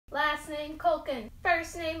Last name Culkin.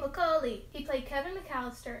 First name Macaulay. He played Kevin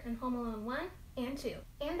McAllister in Home Alone 1 and 2.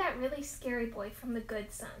 And that really scary boy from The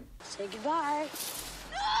Good Son. Say goodbye.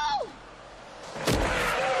 No!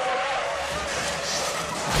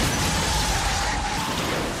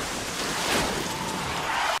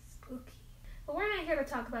 Spooky. But we're not here to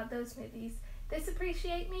talk about those movies. This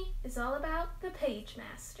Appreciate Me is all about the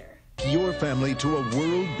Pagemaster. Your family to a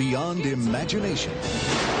world beyond imagination.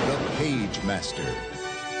 The Pagemaster.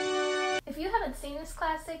 If you haven't seen this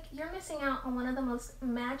classic, you're missing out on one of the most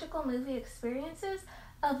magical movie experiences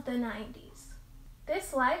of the 90s.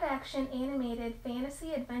 This live-action animated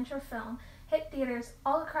fantasy adventure film hit theaters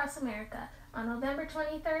all across America on November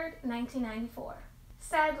 23rd, 1994.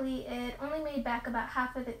 Sadly, it only made back about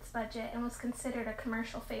half of its budget and was considered a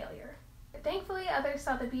commercial failure. But thankfully, others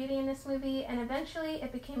saw the beauty in this movie, and eventually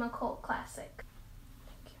it became a cult classic.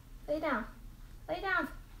 Thank you. Lay down. Lay down.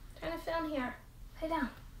 I'm trying to film here. Lay down.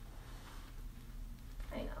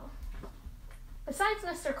 I know. Besides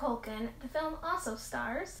Mr. Culkin, the film also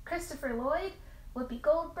stars Christopher Lloyd, Whoopi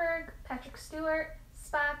Goldberg, Patrick Stewart,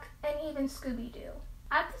 Spock, and even Scooby-Doo.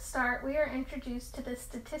 At the start, we are introduced to the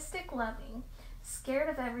statistic loving, scared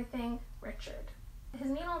of everything Richard.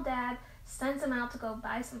 His mean old dad sends him out to go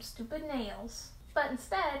buy some stupid nails, but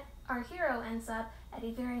instead, our hero ends up at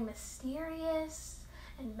a very mysterious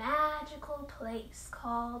and magical place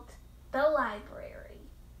called the library.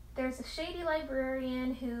 There's a shady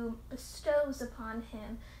librarian who bestows upon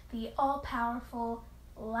him the all-powerful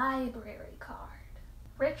library card.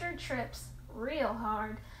 Richard trips real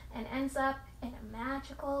hard and ends up in a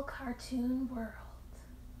magical cartoon world.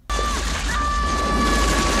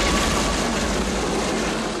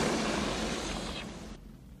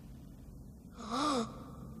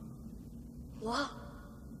 Whoa.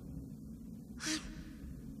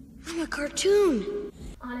 I'm a cartoon.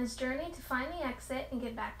 On his journey to find the exit and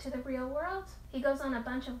get back to the real world, he goes on a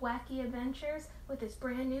bunch of wacky adventures with his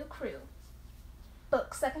brand new crew.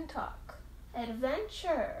 Books that can talk,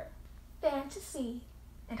 adventure, fantasy,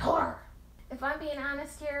 and horror. If I'm being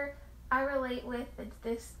honest here, I relate with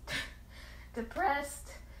this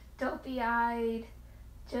depressed, dopey-eyed,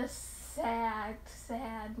 just sad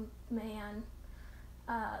man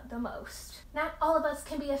the most. Not all of us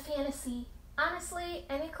can be a fantasy. Honestly,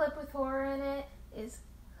 any clip with horror in it is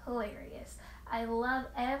hilarious. I love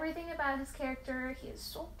everything about his character. He is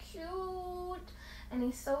so cute and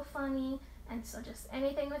he's so funny, and so just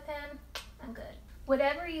anything with him, I'm good.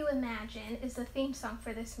 Whatever You Imagine is the theme song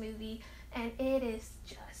for this movie, and it is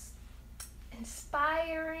just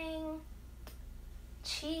inspiring,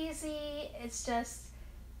 cheesy. It's just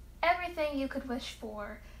everything you could wish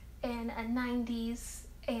for in a 90s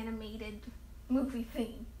animated movie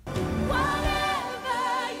theme.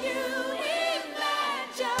 Whatever you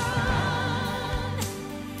imagine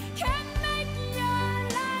can make your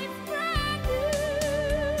life brand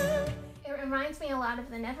new. It reminds me a lot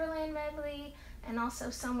of the Neverland medley and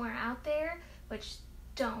also Somewhere Out There, which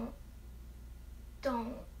don't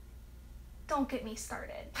get me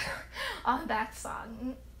started on that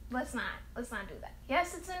song. Let's not do that.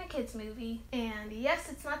 Yes, it's in a kids movie, and yes,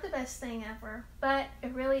 it's not the best thing ever, but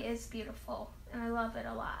it really is beautiful, and I love it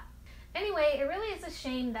a lot. Anyway, it really is a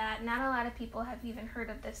shame that not a lot of people have even heard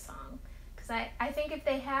of this song, because I think if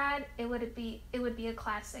they had, it would be a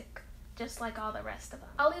classic, just like all the rest of them.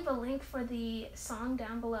 I'll leave a link for the song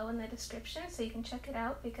down below in the description so you can check it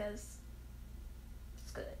out because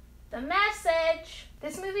it's good. The message!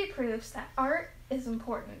 This movie proves that art is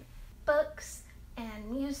important. Books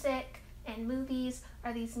and music and movies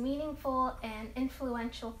are these meaningful and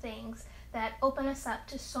influential things that open us up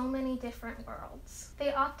to so many different worlds.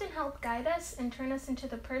 They often help guide us and turn us into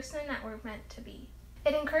the person that we're meant to be.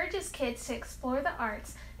 It encourages kids to explore the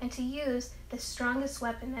arts and to use the strongest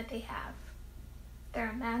weapon that they have, their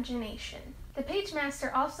imagination. The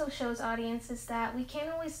Pagemaster also shows audiences that we can't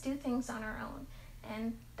always do things on our own,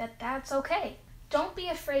 and that's okay. Don't be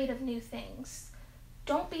afraid of new things.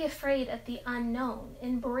 Don't be afraid of the unknown.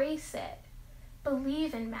 Embrace it.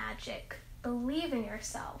 Believe in magic. Believe in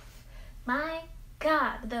yourself. My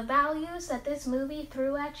God, the values that this movie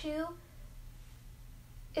threw at you,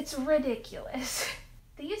 it's ridiculous.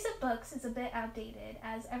 The use of books is a bit outdated,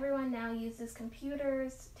 as everyone now uses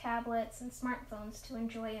computers, tablets, and smartphones to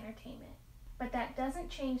enjoy entertainment. But that doesn't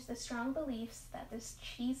change the strong beliefs that this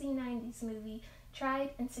cheesy 90s movie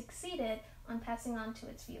tried and succeeded on passing on to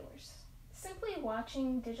its viewers. Simply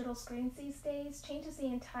watching digital screens these days changes the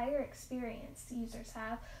entire experience users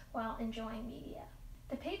have while enjoying media.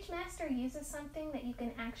 The Pagemaster uses something that you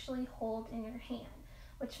can actually hold in your hand,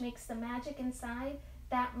 which makes the magic inside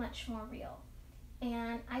that much more real.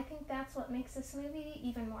 And I think that's what makes this movie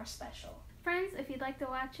even more special. Friends, if you'd like to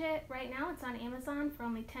watch it, right now it's on Amazon for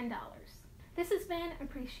only $10. This has been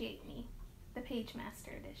Appreciate Me, the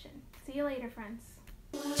Pagemaster edition. See you later,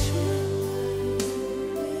 friends.